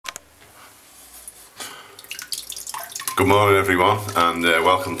Good morning everyone, and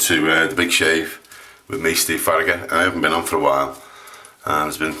welcome to The Big Shave with me, Steve Farragher. I haven't been on for a while and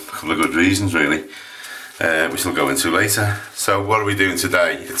there's been a couple of good reasons really, which we'll go into later. So what are we doing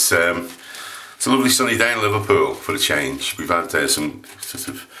today? It's a lovely sunny day in Liverpool for a change. We've had some sort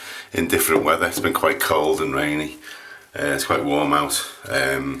of indifferent weather. It's been quite cold and rainy. It's quite warm out.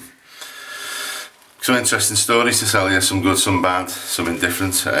 Some interesting stories to tell you, some good, some bad, some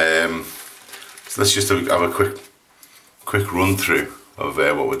indifferent. So let's just have a quick run through of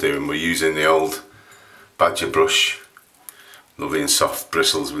what we're doing. We're using the old badger brush, lovely and soft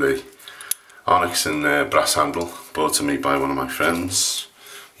bristles with the onyx and brass handle, brought to me by one of my friends.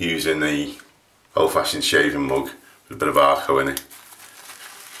 Using the old-fashioned shaving mug with a bit of Arko in it.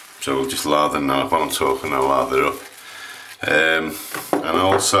 So we'll just lather now. While I'm talking, I'll lather up. And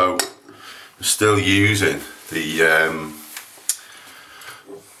also, we're still using the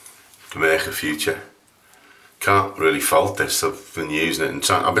America Future. Can't really fault this. I've been using it and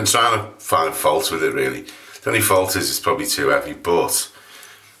I've been trying to find faults with it really. The only fault is it's probably too heavy, but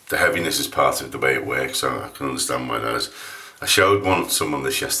the heaviness is part of the way it works, so I can understand why that is. I showed someone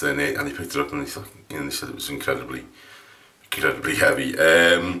this yesterday and he picked it up and he thought, he said it was incredibly heavy.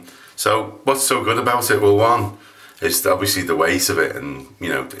 So what's so good about it? Well, one is obviously the weight of it, and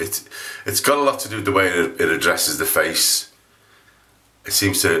it's got a lot to do with the way it addresses the face. It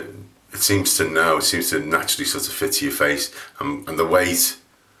seems to naturally sort of fit to your face, and the weight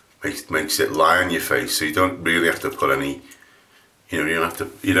makes it lie on your face, so you don't really have to put any, you don't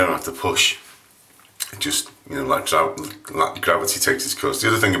have to push. It just, like gravity takes its course. The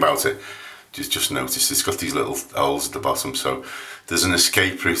other thing about it, just notice it's got these little holes at the bottom, so there's an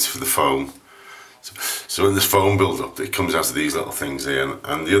escape route for the foam. So when this foam builds up, it comes out of these little things here.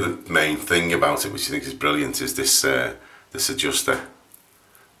 And the other main thing about it, which I think is brilliant, is this adjuster.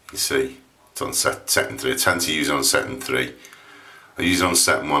 You see, it's on setting 3. I tend to use it on setting 3. I use it on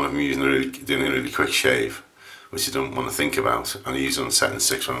setting 1 if I'm doing a really quick shave, which I don't want to think about, and I use it on setting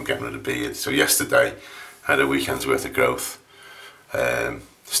 6 when I'm getting rid of beard. So yesterday I had a weekend's worth of growth.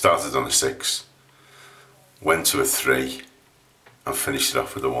 Started on a 6, went to a 3 and finished it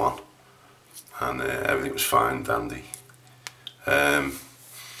off with a 1, and everything was fine, dandy.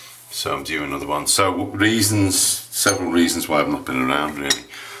 So I'm due another one. So several reasons why I've not been around really.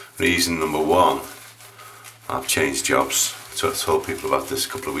 Reason number 1, I've changed jobs. So I told people about this a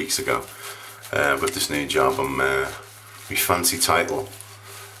couple of weeks ago. With this new job, my fancy title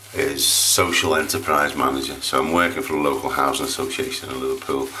is Social Enterprise Manager. So I'm working for a local housing association in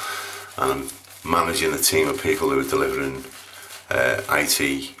Liverpool, and I'm managing a team of people who are delivering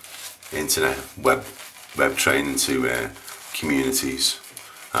IT, internet, web training to communities,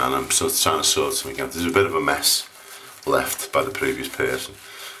 and I'm sort of trying to sort something out. There's a bit of a mess left by the previous person.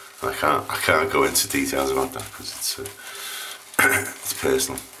 I can't go into details about that because it's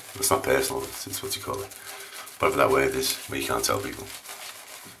personal. It's not personal, it's what you call it. Whatever that word is, where you can't tell people.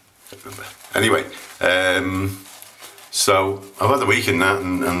 Don't remember. Anyway, so I've had the weekend now,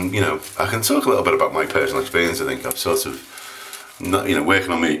 and I can talk a little bit about my personal experience. I think I've sort of,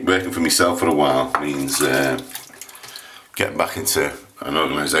 working for myself for a while means getting back into an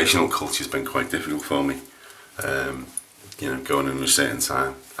organisational culture has been quite difficult for me. Going in at a certain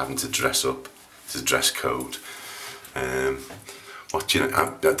time, having to dress up, to dress code. The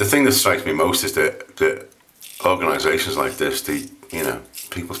thing that strikes me most is that organisations like this,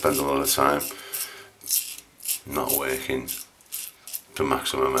 people spend a lot of time not working to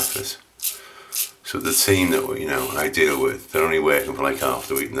maximum effort. So the team that I deal with, they're only working for like half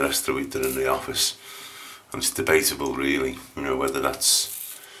the week, and the rest of the week they're in the office. And it's debatable, really, whether that's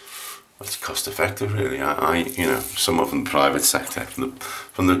cost effective, really. Some of them private sector,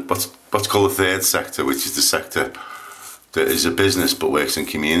 from the what's called the third sector, which is the sector that is a business but works in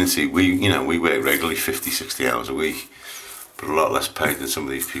community. We work regularly 50-60 hours a week, but a lot less paid than some of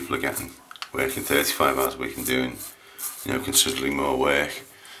these people are getting, working 35 hours a week and doing considerably more work.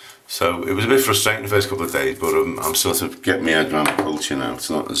 So it was a bit frustrating the first couple of days, but I'm sort of getting my head around the culture now. It's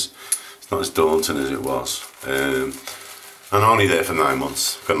not as daunting as it was. I'm only there for 9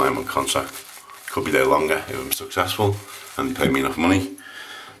 months. I've got a 9-month contract. Could be there longer if I'm successful and they pay me enough money.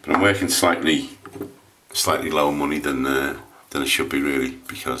 But I'm working slightly lower money than it should be, really,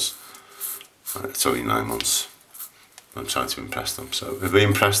 because it's only 9 months. I'm trying to impress them. So if I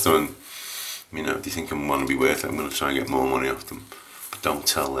impress them, and do you think I want to be worth it, I'm going to try and get more money off them. But don't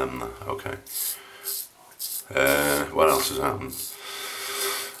tell them that, okay? What else has happened?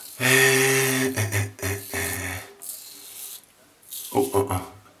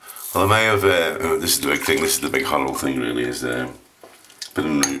 Well, I may have. This is the big thing. This is the big horrible thing, really. Is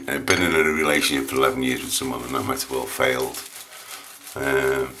been in a relationship for 11 years with someone, and that might have all failed.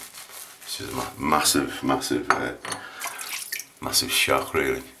 This is a massive shock,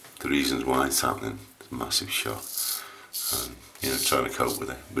 really. The reasons why it's happening, it's a massive shock. And, you know, trying to cope with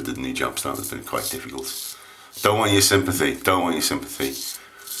it. With the new job start has been quite difficult. Don't want your sympathy. Don't want your sympathy.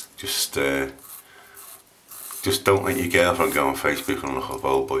 Just don't let your girlfriend go on Facebook and look up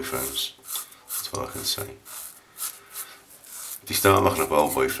old boyfriends. That's all I can say. If you start looking up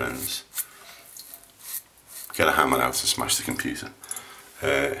old boyfriends, get a hammer out and smash the computer.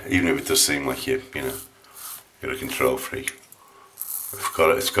 Even if it does seem like you're a control freak.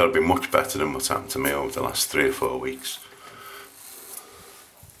 It's got to be much better than what's happened to me over the last 3 or 4 weeks.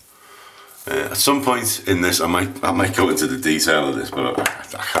 At some point in this, I might go into the detail of this, but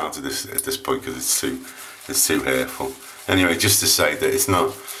I can't do this at this point because it's too hurtful. Anyway, just to say that it's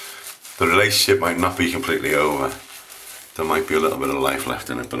not, the relationship might not be completely over. There might be a little bit of life left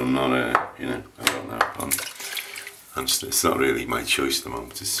in it, but I'm not, I don't know. And it's not really my choice at the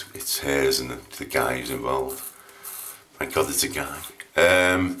moment. It's hers and the guy who's involved. Thank God it's a guy.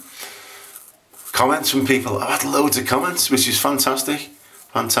 Comments from people. I've had loads of comments, which is fantastic.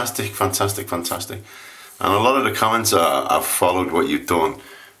 Fantastic. And a lot of the comments are, I've followed what you've done,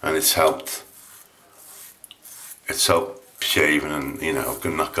 and it's helped. It's helped shaving, and I've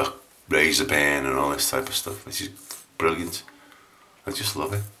not got razor burn and all this type of stuff, which is brilliant. I just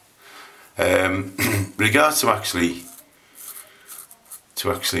love it. Regards to actually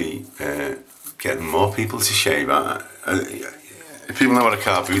getting more people to shave, if people know what a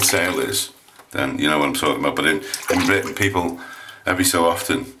car boot sale is, then you know what I'm talking about. But in Britain, people every so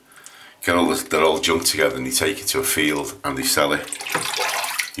often get their old junk together and they take it to a field and they sell it,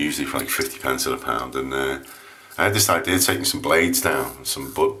 usually for like 50p a pound. And I had this idea of taking some blades down,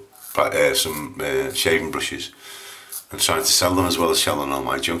 some shaving brushes, and trying to sell them as well as selling all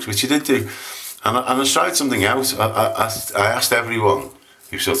my junk, which I did do. And I tried something out. I asked everyone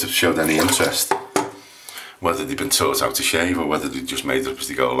who sort of showed any interest whether they'd been taught how to shave or whether they just made it up as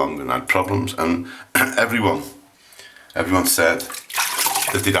they go along and had problems. And everyone said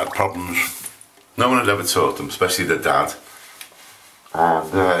that they'd had problems. No one had ever taught them, especially their dad.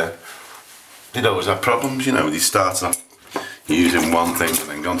 And they'd always had problems, they started off using one thing and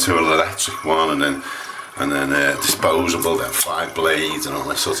then gone to an electric one and then disposable, then 5 blades and all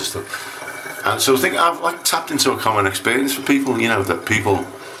that sort of stuff. And so I think I've tapped into a common experience for people, that people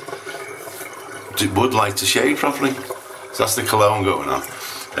would like to shave properly. So that's the cologne going on.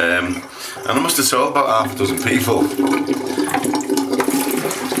 And I must have told about half a dozen people.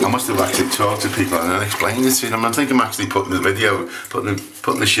 I must have actually talked to people and then explained it to them. I think I'm actually putting the video, putting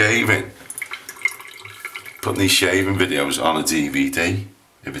these shaving videos on a DVD,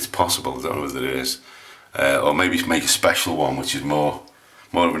 if it's possible. I don't know whether it is. Or maybe make a special one, which is more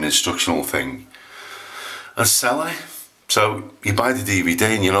of an instructional thing, and sell it. So you buy the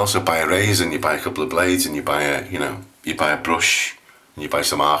DVD, and you also buy a razor, and you buy a couple of blades, and you buy a brush, and you buy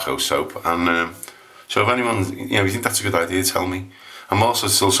some Arko soap. And so if anyone, you think that's a good idea, tell me. I'm also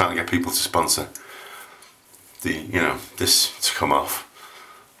still trying to get people to sponsor this to come off.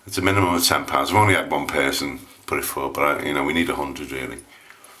 It's a minimum of £10. I've only had one person put it forward, but we need 100 really.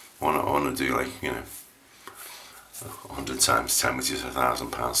 I want to do 100 times 10, which is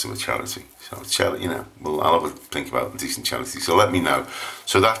 £1,000 to a charity. So charity, I'll have a think about a decent charity. So let me know.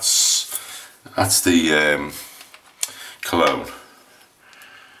 So that's the cologne.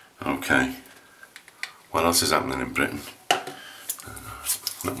 Okay. What else is happening in Britain?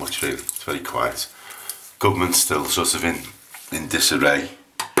 Not much really. It's very quiet. Government's still sort of in disarray.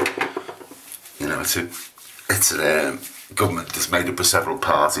 It's a government that's made up of several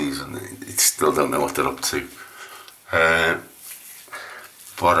parties, and it still don't know what they're up to.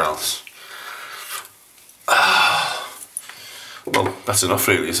 What else? Well, that's enough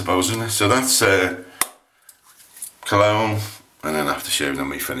really, I suppose, isn't it? So that's cologne, and then aftershave, then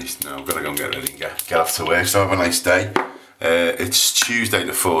we finished. Now I've got to go and get ready and get off to work, so have a nice day. It's Tuesday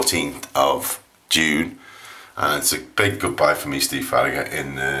the 14th of June, and it's a big goodbye for me, Steve Farragher,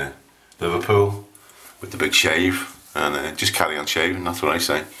 in Liverpool, with the big shave, and just carry on shaving, that's what I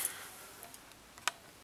say.